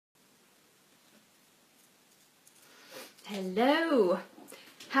Hello,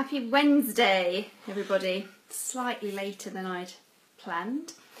 happy Wednesday everybody. Slightly later than I'd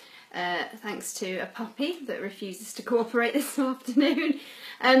planned, thanks to a puppy that refuses to cooperate this afternoon,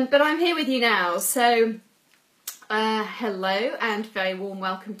 but I'm here with you now, so hello and very warm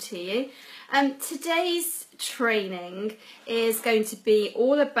welcome to you. Today's training is going to be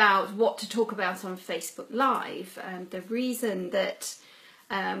all about what to talk about on Facebook Live, and the reason that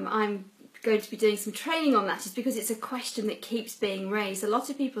I'm going to be doing some training on that is because it's a question that keeps being raised. A lot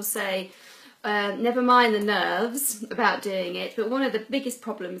of people say, never mind the nerves about doing it, but one of the biggest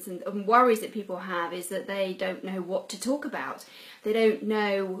problems and worries that people have is that they don't know what to talk about. They don't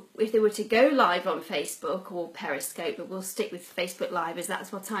know if they were to go live on Facebook or Periscope, but we'll stick with Facebook Live as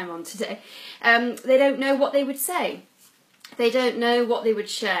that's what I'm on today. They don't know what they would say. They don't know what they would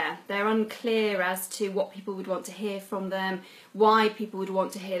share. They're unclear as to what people would want to hear from them, why people would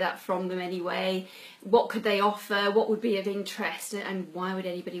want to hear that from them anyway, what could they offer, what would be of interest, and why would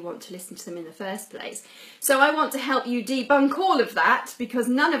anybody want to listen to them in the first place. So I want to help you debunk all of that, because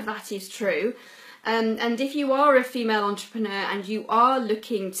none of that is true. And if you are a female entrepreneur and you are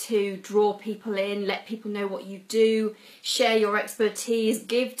looking to draw people in, let people know what you do, share your expertise,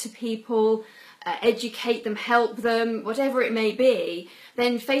 give to people, educate them, help them, whatever it may be,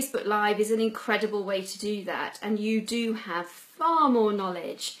 then Facebook Live is an incredible way to do that. And you do have far more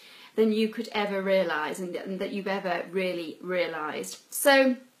knowledge than you could ever realise and that you've ever really realised.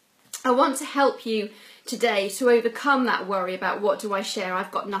 So I want to help you today to overcome that worry about what do I share, I've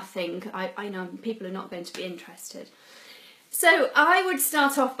got nothing, I know people are not going to be interested. So I would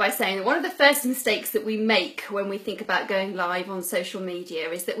start off by saying that one of the first mistakes that we make when we think about going live on social media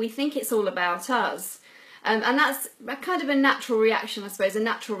is that we think it's all about us. And that's a kind of a natural reaction, I suppose, a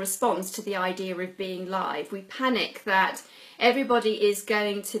natural response to the idea of being live. We panic that everybody is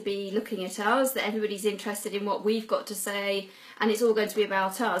going to be looking at us, that everybody's interested in what we've got to say, and it's all going to be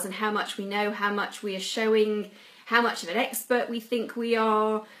about us and how much we know, how much we are showing, how much of an expert we think we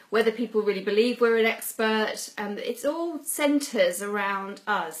are, whether people really believe we're an expert. It's all centres around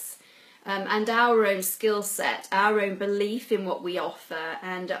us and our own skill set, our own belief in what we offer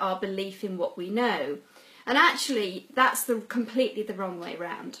and our belief in what we know. And actually, that's completely the wrong way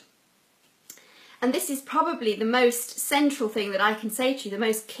round. And this is probably the most central thing that I can say to you, the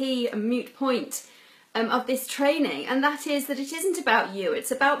most key and moot point of this training, and that is that it isn't about you,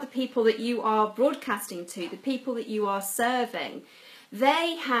 it's about the people that you are broadcasting to, the people that you are serving.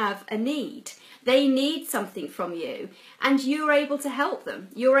 They have a need, they need something from you, and you're able to help them,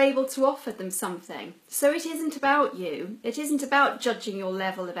 you're able to offer them something. So it isn't about you, it isn't about judging your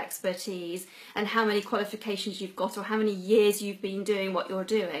level of expertise and how many qualifications you've got or how many years you've been doing what you're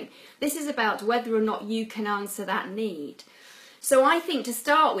doing. This is about whether or not you can answer that need. So I think to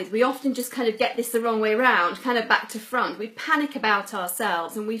start with, we often just kind of get this the wrong way around, kind of back to front. We panic about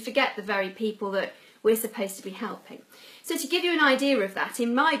ourselves and we forget the very people that we're supposed to be helping. So to give you an idea of that,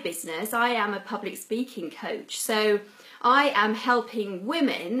 in my business, I am a public speaking coach. So I am helping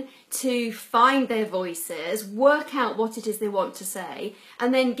women to find their voices, work out what it is they want to say,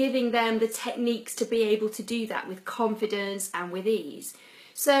 and then giving them the techniques to be able to do that with confidence and with ease.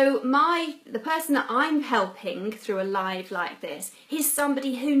 So the person that I'm helping through a live like this is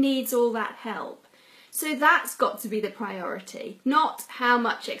somebody who needs all that help. So that's got to be the priority, not how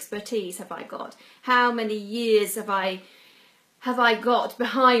much expertise have I got, how many years have I got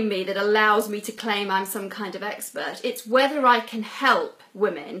behind me that allows me to claim I'm some kind of expert. It's whether I can help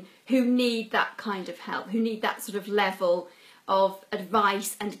women who need that kind of help, who need that sort of level of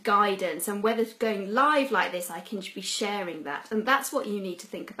advice and guidance, and whether going live like this I can be sharing that. And that's what you need to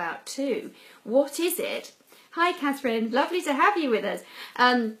think about too. What is it? Hi Catherine, lovely to have you with us.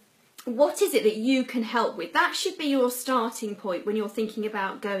 What is it that you can help with? That should be your starting point when you're thinking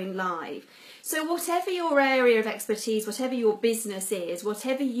about going live. So whatever your area of expertise, whatever your business is,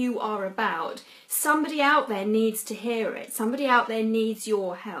 whatever you are about, somebody out there needs to hear it. Somebody out there needs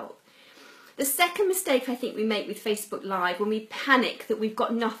your help. The second mistake I think we make with Facebook Live when we panic that we've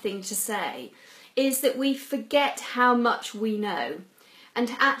got nothing to say is that we forget how much we know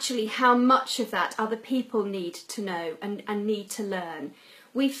and actually how much of that other people need to know and need to learn.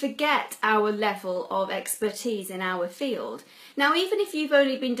 We forget our level of expertise in our field. Now, even if you've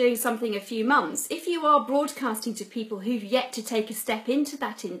only been doing something a few months, if you are broadcasting to people who've yet to take a step into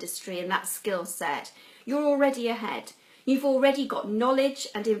that industry and that skill set, you're already ahead. You've already got knowledge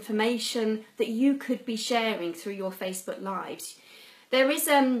and information that you could be sharing through your Facebook Lives. There is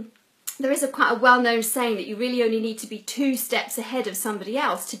quite a well-known saying that you really only need to be 2 steps ahead of somebody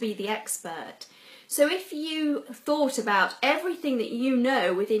else to be the expert. So if you thought about everything that you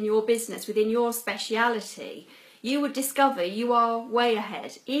know within your business, within your speciality, you would discover you are way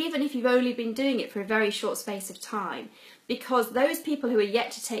ahead, even if you've only been doing it for a very short space of time, because those people who are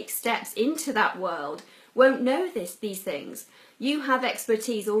yet to take steps into that world won't know these things. You have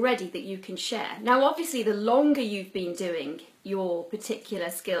expertise already that you can share. Now, obviously, the longer you've been doing your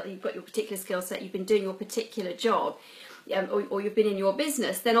particular skill, you've got your particular skill set, you've been doing your particular job, or you've been in your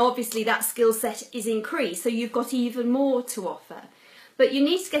business, then obviously that skill set is increased, so you've got even more to offer. But you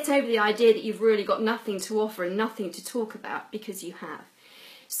need to get over the idea that you've really got nothing to offer and nothing to talk about, because you have.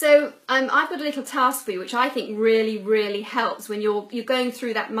 So I've got a little task for you, which I think really, really helps when you're going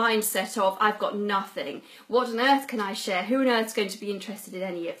through that mindset of, I've got nothing. What on earth can I share? Who on earth is going to be interested in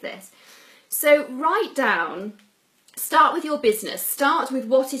any of this? So write down, start with your business. Start with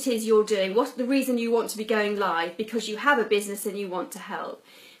what it is you're doing, what's the reason you want to be going live, because you have a business and you want to help.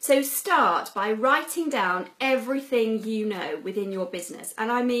 So start by writing down everything you know within your business,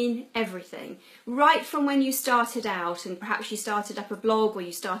 and I mean everything. Right from when you started out, and perhaps you started up a blog or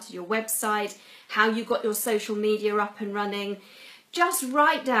you started your website, how you got your social media up and running. Just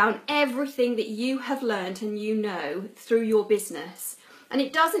write down everything that you have learned and you know through your business. And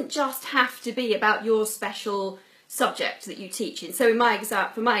it doesn't just have to be about your special subject that you teach in. So in my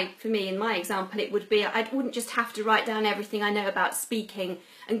example, for me, in my example, it would be, I wouldn't just have to write down everything I know about speaking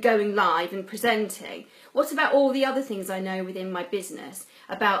and going live and presenting. What about all the other things I know within my business?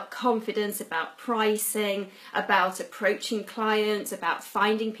 About confidence, about pricing, about approaching clients, about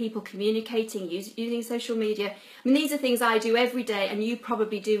finding people, communicating, using social media. I mean, these are things I do every day, and you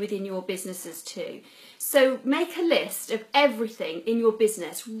probably do within your businesses too. So make a list of everything in your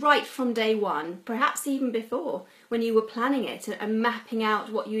business right from day one, perhaps even before, when you were planning it and mapping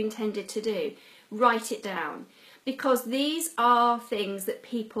out what you intended to do. Write it down, because these are things that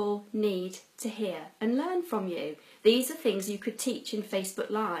people need to hear and learn from you. These are things you could teach in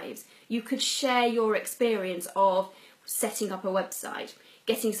Facebook Lives. You could share your experience of setting up a website,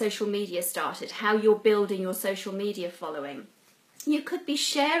 getting social media started, how you're building your social media following. You could be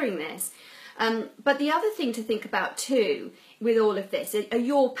sharing this. But the other thing to think about too with all of this are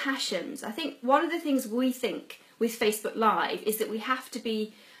your passions. I think one of the things we think with Facebook Live is that we have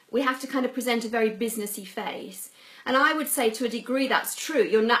to kind of present a very businessy face. And I would say to a degree that's true.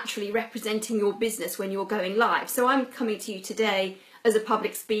 You're naturally representing your business when you're going live. So I'm coming to you today as a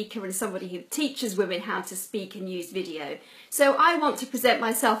public speaker and somebody who teaches women how to speak and use video. So I want to present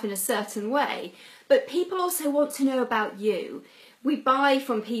myself in a certain way, but people also want to know about you. We buy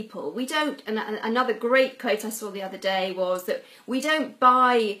from people. We don't, and another great quote I saw the other day was that we don't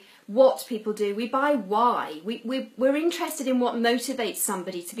buy what people do, we buy why. We're interested in what motivates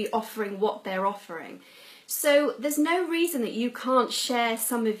somebody to be offering what they're offering. So there's no reason that you can't share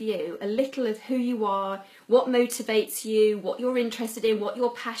some of you, a little of who you are, what motivates you, what you're interested in, what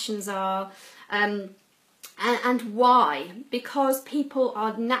your passions are, and why, because people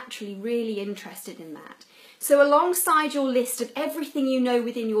are naturally really interested in that. So alongside your list of everything you know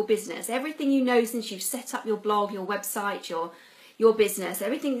within your business, everything you know since you've set up your blog, your website, your business,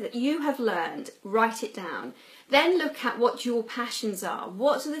 everything that you have learned, write it down. Then look at what your passions are.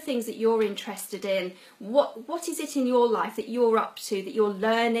 What are the things that you're interested in? What is it in your life that you're up to, that you're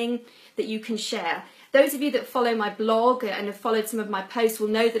learning, that you can share? Those of you that follow my blog and have followed some of my posts will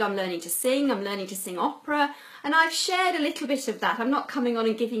know that I'm learning to sing. I'm learning to sing opera, and I've shared a little bit of that. I'm not coming on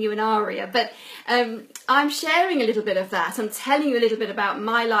and giving you an aria, but I'm sharing a little bit of that. I'm telling you a little bit about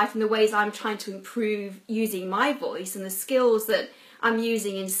my life and the ways I'm trying to improve using my voice and the skills that I'm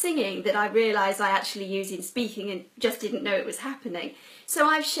using in singing that I realise I actually use in speaking and just didn't know it was happening. So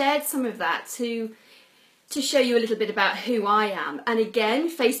I've shared some of that to show you a little bit about who I am. And again,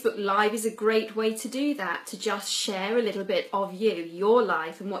 Facebook Live is a great way to do that, to just share a little bit of you, your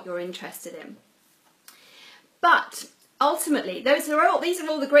life and what you're interested in. But ultimately, these are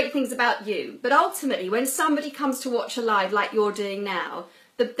all the great things about you. But ultimately, when somebody comes to watch a live like you're doing now,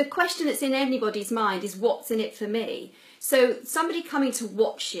 the question that's in anybody's mind is, what's in it for me? So somebody coming to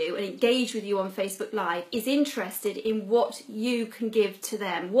watch you and engage with you on Facebook Live is interested in what you can give to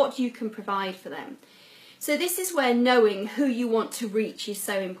them, what you can provide for them. So this is where knowing who you want to reach is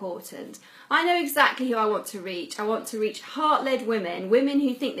so important. I know exactly who I want to reach. I want to reach heart-led women, women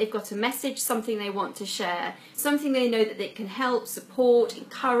who think they've got a message, something they want to share, something they know that they can help, support,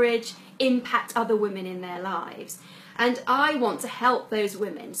 encourage, impact other women in their lives. And I want to help those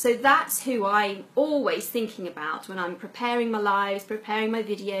women. So that's who I'm always thinking about when I'm preparing my lives, preparing my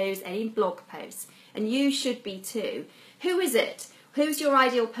videos, any blog posts. And you should be too. Who is it? Who's your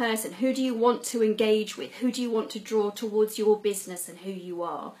ideal person? Who do you want to engage with? Who do you want to draw towards your business and who you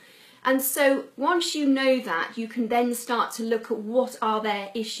are? And so once you know that, you can then start to look at what are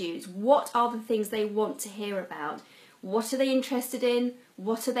their issues, what are the things they want to hear about, what are they interested in,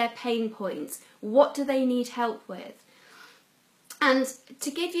 what are their pain points, what do they need help with. And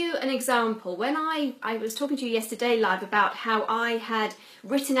to give you an example, when I was talking to you yesterday live about how I had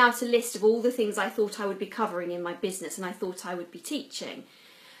written out a list of all the things I thought I would be covering in my business and I thought I would be teaching.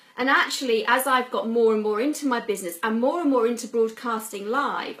 And actually, as I've got more and more into my business and more into broadcasting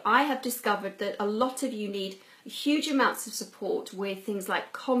live, I have discovered that a lot of you need huge amounts of support with things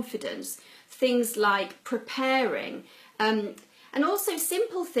like confidence, things like preparing, and also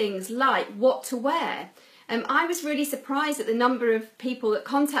simple things like what to wear. I was really surprised at the number of people that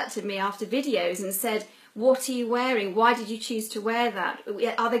contacted me after videos and said, what are you wearing? Why did you choose to wear that?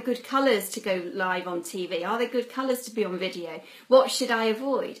 Are there good colours to go live on TV? Are there good colours to be on video? What should I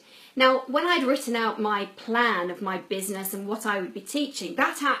avoid? Now, when I'd written out my plan of my business and what I would be teaching,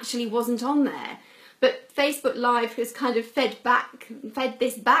 that actually wasn't on there. But Facebook Live has kind of fed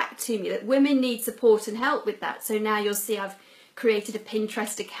this back to me, that women need support and help with that. So now you'll see I've created a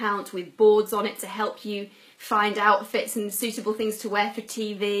Pinterest account with boards on it to help you find outfits and suitable things to wear for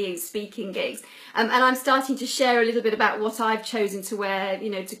TV and speaking gigs. And I'm starting to share a little bit about what I've chosen to wear,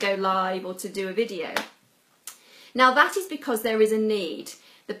 you know, to go live or to do a video. Now that is because there is a need.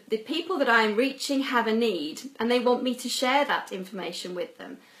 The people that I am reaching have a need and they want me to share that information with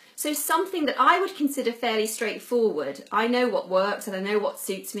them. So something that I would consider fairly straightforward, I know what works and I know what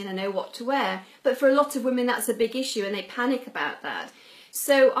suits me and I know what to wear, but for a lot of women that's a big issue and they panic about that.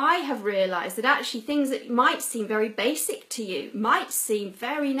 So I have realised that actually things that might seem very basic to you, might seem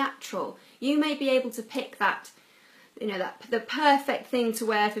very natural. You may be able to pick that, you know, the perfect thing to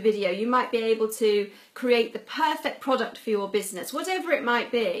wear for video. You might be able to create the perfect product for your business, whatever it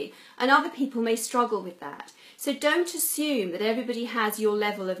might be, and other people may struggle with that. So don't assume that everybody has your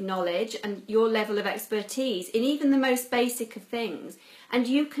level of knowledge and your level of expertise in even the most basic of things, and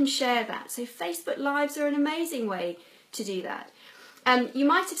you can share that. So Facebook Lives are an amazing way to do that. You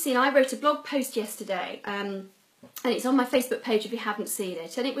might have seen I wrote a blog post yesterday, and it's on my Facebook page if you haven't seen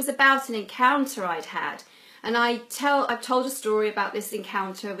it, and it was about an encounter I'd had. And I've told a story about this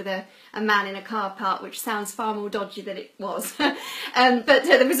encounter with a man in a car park, which sounds far more dodgy than it was. But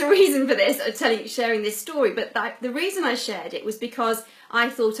there was a reason for this, sharing this story. But the reason I shared it was because I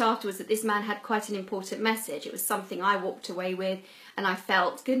thought afterwards that this man had quite an important message. It was something I walked away with, and I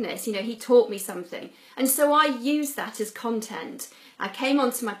felt, goodness, you know, he taught me something. And so I used that as content. I came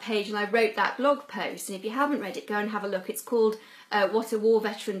onto my page and I wrote that blog post. And if you haven't read it, go and have a look. It's called What a War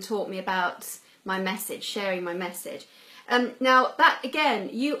Veteran Taught Me About My Message, sharing my message. Now that again,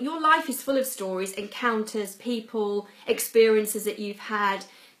 your life is full of stories, encounters, people, experiences that you've had,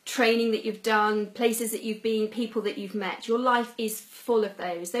 training that you've done, places that you've been, people that you've met. Your life is full of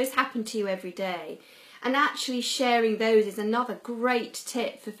those. Those happen to you every day. And actually sharing those is another great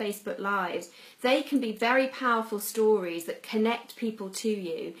tip for Facebook Lives. They can be very powerful stories that connect people to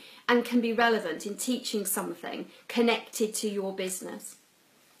you and can be relevant in teaching something connected to your business.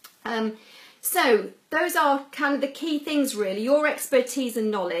 So those are kind of the key things really, your expertise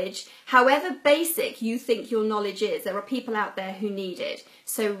and knowledge. However basic you think your knowledge is, there are people out there who need it.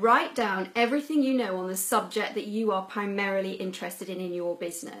 So write down everything you know on the subject that you are primarily interested in your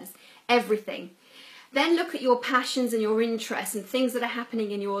business. Everything. Then look at your passions and your interests and things that are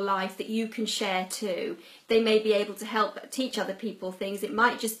happening in your life that you can share too. They may be able to help teach other people things. It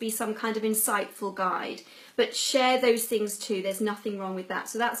might just be some kind of insightful guide. But share those things too. There's nothing wrong with that.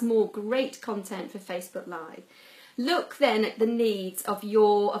 So that's more great content for Facebook Live. Look then at the needs of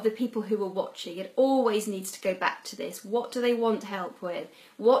the people who are watching. It always needs to go back to this. What do they want help with?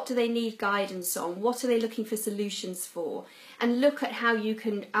 What do they need guidance on? What are they looking for solutions for? And look at how you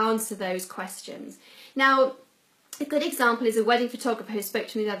can answer those questions. Now, a good example is a wedding photographer who spoke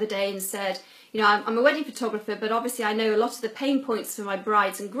to me the other day and said, you know, I'm a wedding photographer, but obviously I know a lot of the pain points for my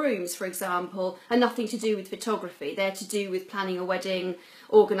brides and grooms, for example, are nothing to do with photography. They're to do with planning a wedding,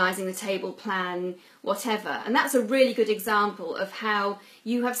 organising the table plan, whatever. And that's a really good example of how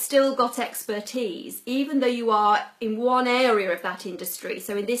you have still got expertise, even though you are in one area of that industry.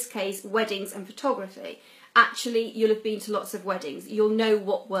 So in this case, weddings and photography. Actually, you'll have been to lots of weddings. You'll know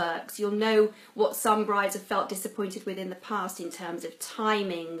what works. You'll know what some brides have felt disappointed with in the past in terms of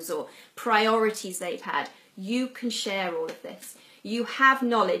timings or priorities they've had. You can share all of this. You have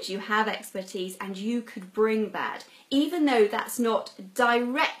knowledge, you have expertise, and you could bring that, even though that's not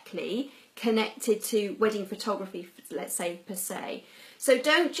directly connected to wedding photography, let's say, per se. So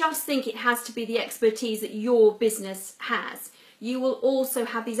don't just think it has to be the expertise that your business has. You will also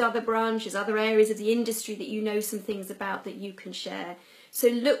have these other branches, other areas of the industry that you know some things about that you can share. So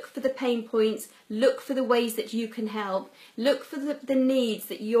look for the pain points, look for the ways that you can help, look for the needs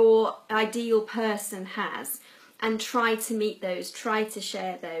that your ideal person has, and try to meet those, try to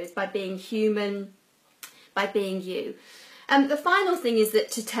share those by being human, by being you. The final thing is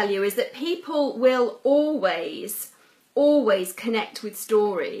that to tell you is that people will always connect with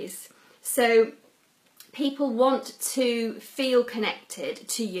stories. So people want to feel connected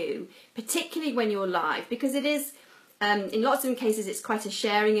to you, particularly when you're live, because it is, in lots of cases, it's quite a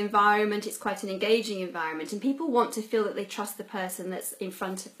sharing environment, it's quite an engaging environment, and people want to feel that they trust the person that's in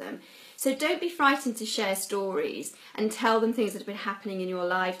front of them. So don't be frightened to share stories and tell them things that have been happening in your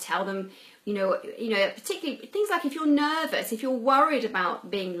life. Tell them, you know, particularly things like if you're nervous, if you're worried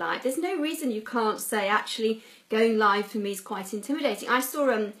about being live, there's no reason you can't say, actually, going live for me is quite intimidating. I saw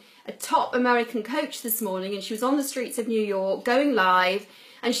a top American coach this morning, and she was on the streets of New York going live,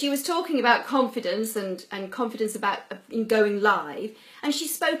 and she was talking about confidence and confidence about in going live, and she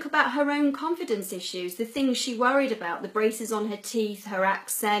spoke about her own confidence issues, the things she worried about, the braces on her teeth, her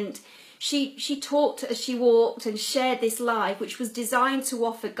accent. She talked as she walked and shared this live, which was designed to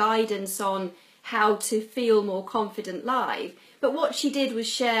offer guidance on how to feel more confident live. But what she did was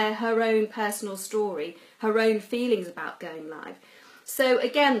share her own personal story, her own feelings about going live. So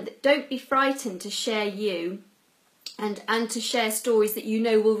again, don't be frightened to share you and to share stories that you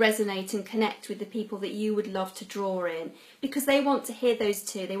know will resonate and connect with the people that you would love to draw in, because they want to hear those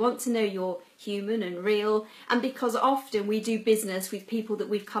too. They want to know you're human and real, and because often we do business with people that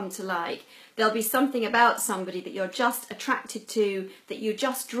we've come to like. There'll be something about somebody that you're just attracted to, that you're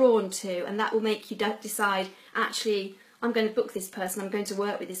just drawn to, and that will make you decide, actually, I'm going to book this person, I'm going to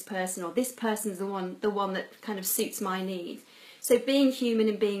work with this person, or this person's the one that kind of suits my needs. So being human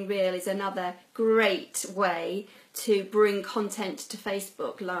and being real is another great way to bring content to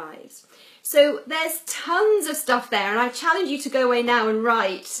Facebook Lives. So there's tons of stuff there, and I challenge you to go away now and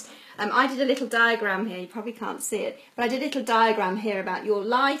write. I did a little diagram here, you probably can't see it, but I did a little diagram here about your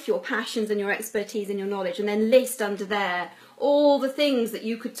life, your passions and your expertise and your knowledge, and then list under there all the things that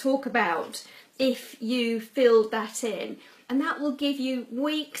you could talk about if you filled that in. And that will give you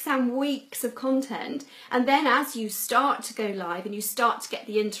weeks and weeks of content. And then as you start to go live and you start to get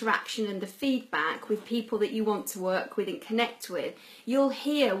the interaction and the feedback with people that you want to work with and connect with, you'll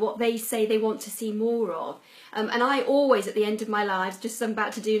hear what they say they want to see more of. And I always, at the end of my lives, just as I'm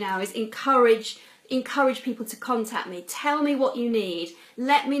about to do now, is encourage people to contact me. Tell me what you need.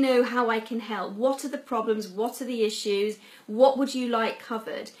 Let me know how I can help. What are the problems? What are the issues? What would you like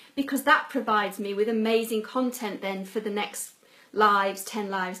covered? Because that provides me with amazing content then for the next lives, 10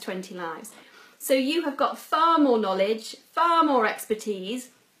 lives, 20 lives. So you have got far more knowledge, far more expertise,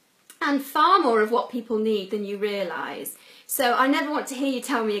 and far more of what people need than you realise. So I never want to hear you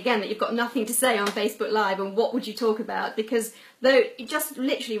tell me again that you've got nothing to say on Facebook Live and what would you talk about, because though just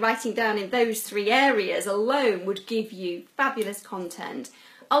literally writing down in those 3 areas alone would give you fabulous content.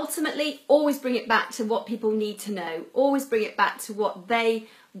 Ultimately, always bring it back to what people need to know. Always bring it back to what they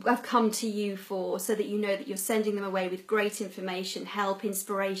have come to you for, so that you know that you're sending them away with great information, help,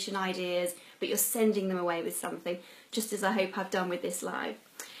 inspiration, ideas, but you're sending them away with something, just as I hope I've done with this live.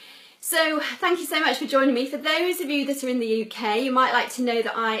 So thank you so much for joining me. For those of you that are in the UK, you might like to know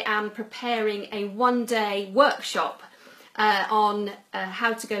that I am preparing a 1-day workshop on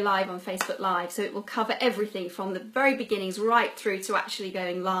how to go live on Facebook Live. So it will cover everything from the very beginnings right through to actually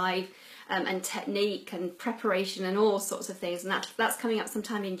going live, and technique and preparation and all sorts of things, and that's coming up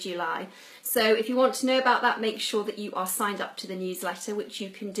sometime in July. So if you want to know about that, make sure that you are signed up to the newsletter, which you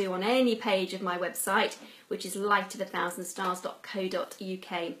can do on any page of my website, which is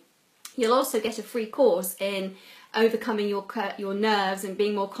lightof1000stars.co.uk. You'll also get a free course in overcoming your nerves and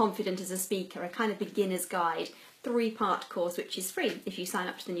being more confident as a speaker, a kind of beginner's guide, 3-part course, which is free if you sign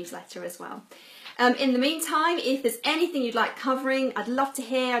up to the newsletter as well. In the meantime, if there's anything you'd like covering, I'd love to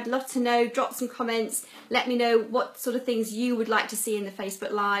hear, I'd love to know, drop some comments, let me know what sort of things you would like to see in the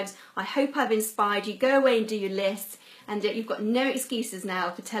Facebook Lives. I hope I've inspired you. Go away and do your list, and you've got no excuses now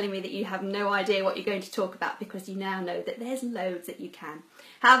for telling me that you have no idea what you're going to talk about, because you now know that there's loads that you can.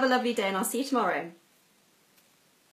 Have a lovely day, and I'll see you tomorrow.